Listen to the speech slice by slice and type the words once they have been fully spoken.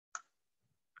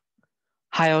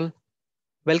Hi all,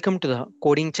 welcome to the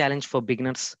coding challenge for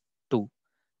beginners 2.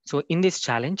 So in this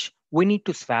challenge, we need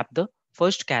to swap the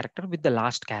first character with the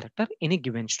last character in a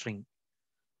given string.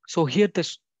 So here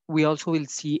we also will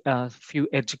see a few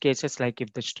edge cases like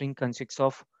if the string consists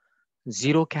of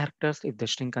 0 characters, if the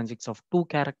string consists of 2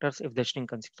 characters, if the string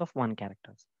consists of 1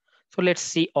 character. So let's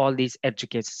see all these edge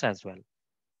cases as well.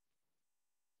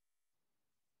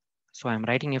 So I'm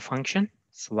writing a function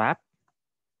swap.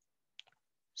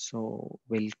 So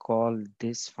we'll call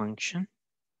this function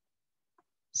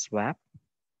swap.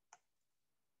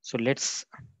 So let's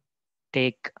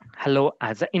take hello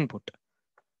as an input.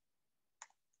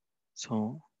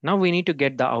 So now we need to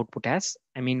get the output as,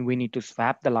 we need to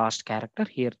swap the last character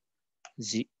here,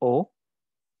 Z-O-E-L-L-H.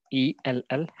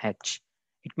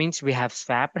 It means we have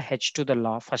swapped H to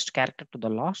the first character to the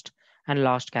last and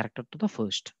last character to the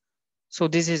first. So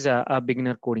this is a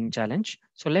beginner coding challenge.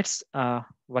 So let's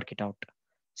work it out.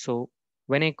 So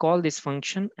when I call this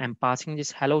function, I'm passing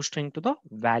this hello string to the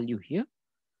value here.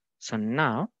 So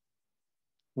now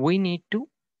we need to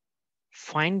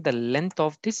find the length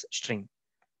of this string.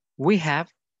 We have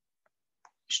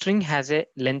string has a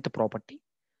length property.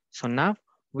 So now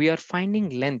we are finding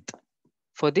length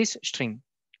for this string.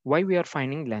 Why we are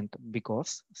finding length?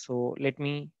 Because, so let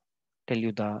me tell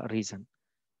you the reason.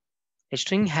 A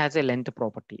string has a length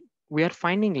property. We are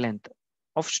finding length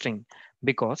of string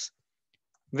because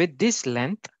with this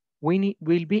length, we'll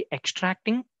be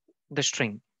extracting the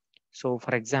string. So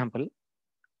for example,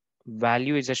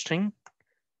 value is a string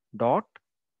dot.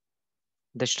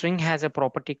 The string has a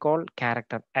property called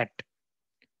character at.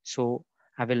 So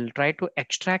I will try to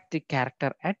extract the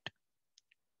character at.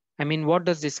 What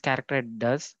does this character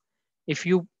does? If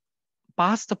you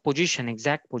pass the position,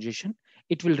 exact position,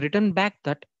 it will return back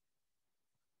that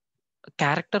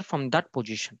character from that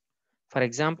position. For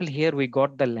example, here we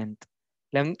got the length.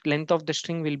 Length of the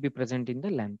string will be present in the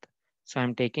length. So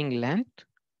I'm taking length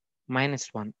minus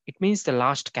 1. It means the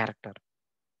last character.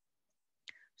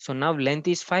 So now length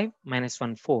is 5 minus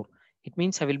 1, 4. It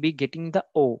means I will be getting the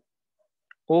O.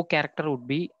 O character would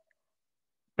be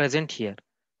present here.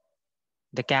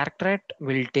 The character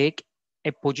will take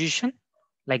a position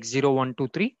like 0, 1, 2,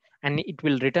 3, and it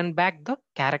will return back the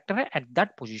character at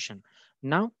that position.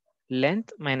 Now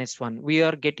length minus 1, we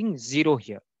are getting 0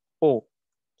 here, O.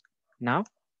 Now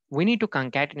we need to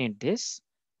concatenate this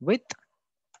with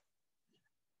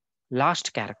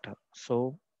last character.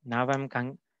 So now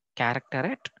I'm character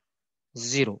at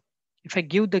 0. If I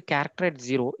give the character at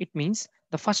 0, it means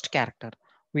the first character.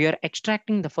 We are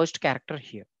extracting the first character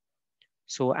here.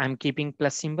 So I'm keeping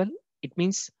plus symbol. It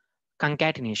means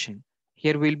concatenation.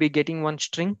 Here we'll be getting one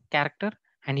string character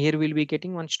and here we'll be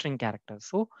getting one string character.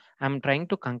 So I'm trying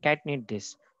to concatenate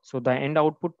this. So the end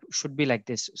output should be like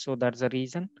this. So that's the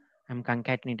reason I'm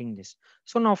concatenating this.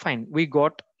 So now fine, we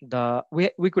got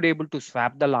we could able to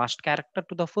swap the last character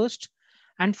to the first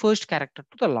and first character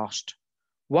to the last.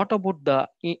 What about the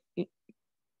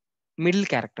middle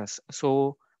characters?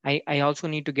 So I also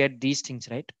need to get these things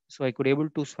right. So I could able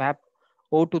to swap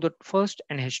O to the first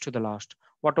and H to the last.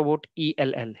 What about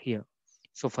ELL here?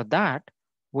 So for that,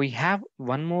 we have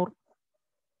one more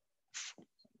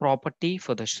property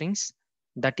for the strings,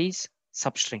 that is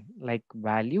substring, like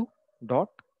value dot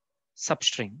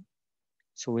substring.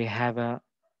 So we have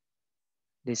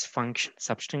this function,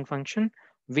 substring function,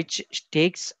 which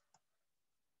takes,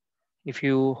 if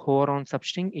you hover on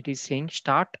substring, it is saying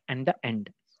start and the end.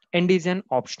 End is an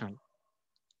optional.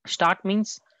 Start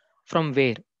means from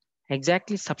where?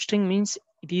 Exactly, substring means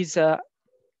it is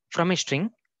from a string.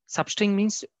 Substring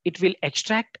means it will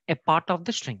extract a part of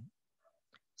the string.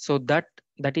 So that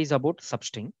is about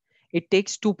substring. It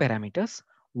takes two parameters.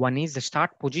 One is the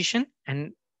start position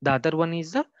and the other one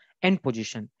is the end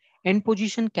position. End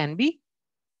position can be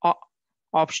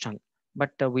optional,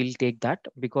 but we'll take that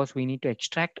because we need to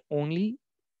extract only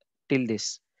till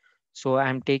this. So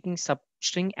I'm taking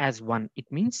substring as 1.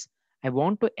 It means I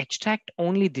want to extract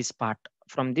only this part.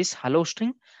 From this hello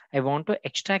string, I want to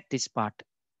extract this part,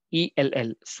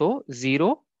 ELL. So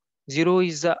 0, 0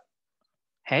 is the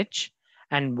H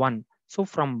and 1. So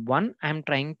from 1, I'm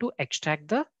trying to extract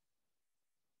the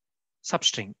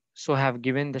substring. So I have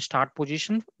given the start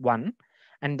position 1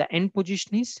 and the end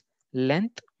position is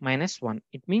length minus 1.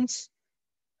 It means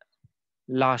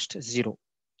last 0.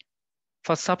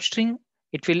 For substring,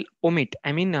 it will omit,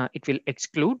 it will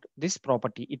exclude this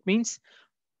property. It means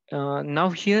now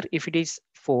here, if it is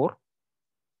 4,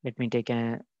 let me take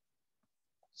a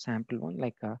sample one,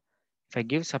 like if I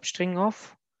give substring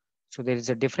of, so there is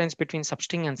a difference between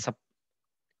substring and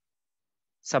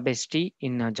sub-st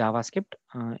in JavaScript.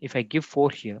 If I give 4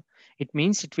 here, it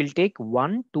means it will take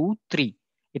 1, 2, 3.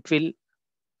 It will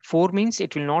 4 means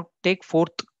it will not take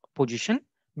fourth position.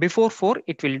 Before 4,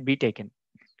 it will be taken.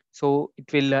 So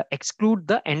it will exclude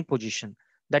the end position.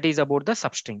 That is about the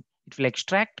substring. It will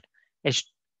extract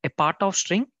a part of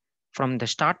string from the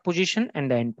start position and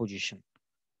the end position.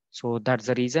 So that's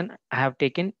the reason I have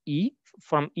taken E.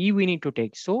 From E we need to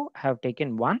take. So I have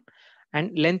taken 1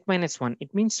 and length minus 1.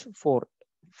 It means 4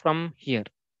 from here.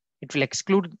 It will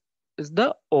exclude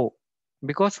the O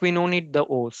because we no need the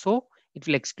O. So it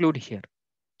will exclude here.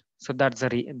 So that's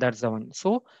the one.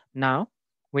 So now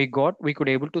we could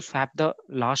able to swap the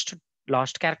last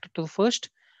character to the first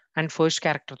and first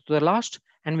character to the last,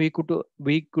 and we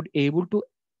could able to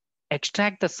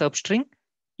extract the substring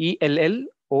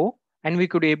ELLO, and we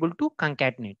could able to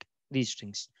concatenate these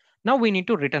strings. Now we need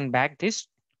to return back this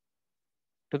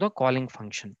to the calling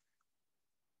function.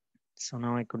 So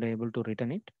now I could able to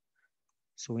return it.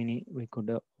 So we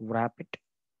could wrap it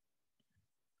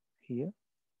here.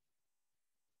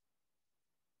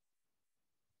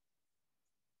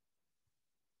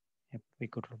 Yep, we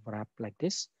could wrap like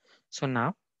this. So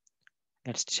now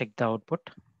let's check the output.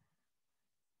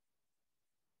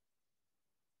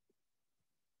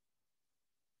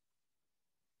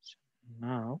 So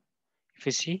now if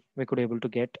you see, we could able to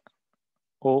get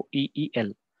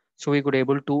OEEL. So we could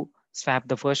able to swap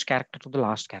the first character to the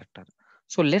last character.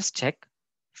 So let's check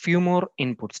few more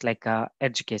inputs like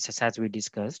edge cases as we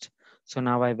discussed. So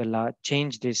now I will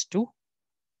change this to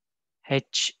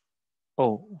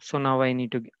HO. So now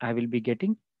I will be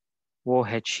getting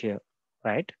OH here,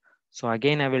 right? So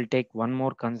again, I will take one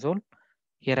more console.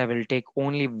 Here I will take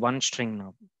only one string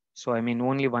now. So I mean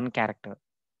only one character.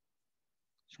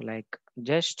 So like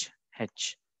just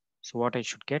H. So what I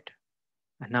should get?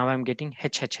 And now I'm getting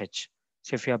HHH.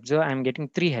 So if you observe, I'm getting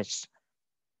 3 H.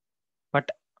 But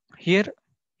here,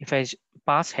 if I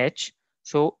pass H,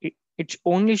 so it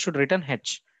only should return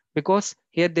H because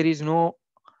here there is no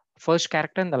first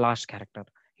character and the last character.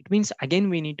 It means again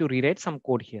we need to rewrite some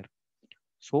code here.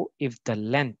 So if the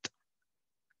length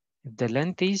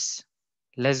is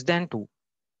less than 2,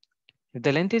 if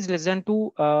the length is less than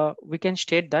 2, we can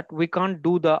state that we can't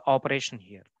do the operation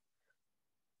here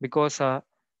because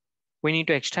we need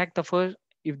to extract the first.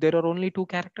 If there are only 2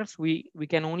 characters, we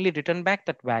can only return back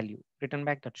that value, return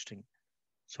back that string.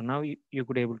 So now you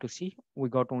could able to see we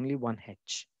got only one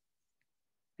H.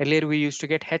 Earlier we used to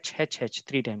get H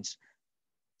 3 times.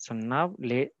 So now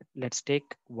let's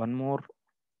take one more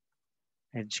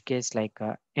edge case like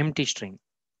empty string.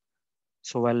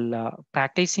 So while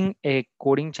practicing a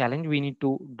coding challenge, we need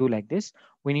to do like this.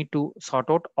 We need to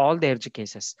sort out all the edge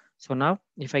cases. So now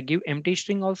if I give empty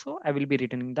string also, I will be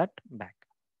returning that back.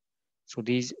 So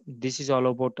this is all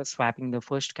about swapping the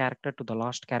first character to the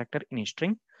last character in a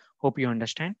string. Hope you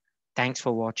understand. Thanks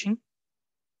for watching.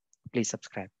 Please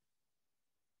subscribe.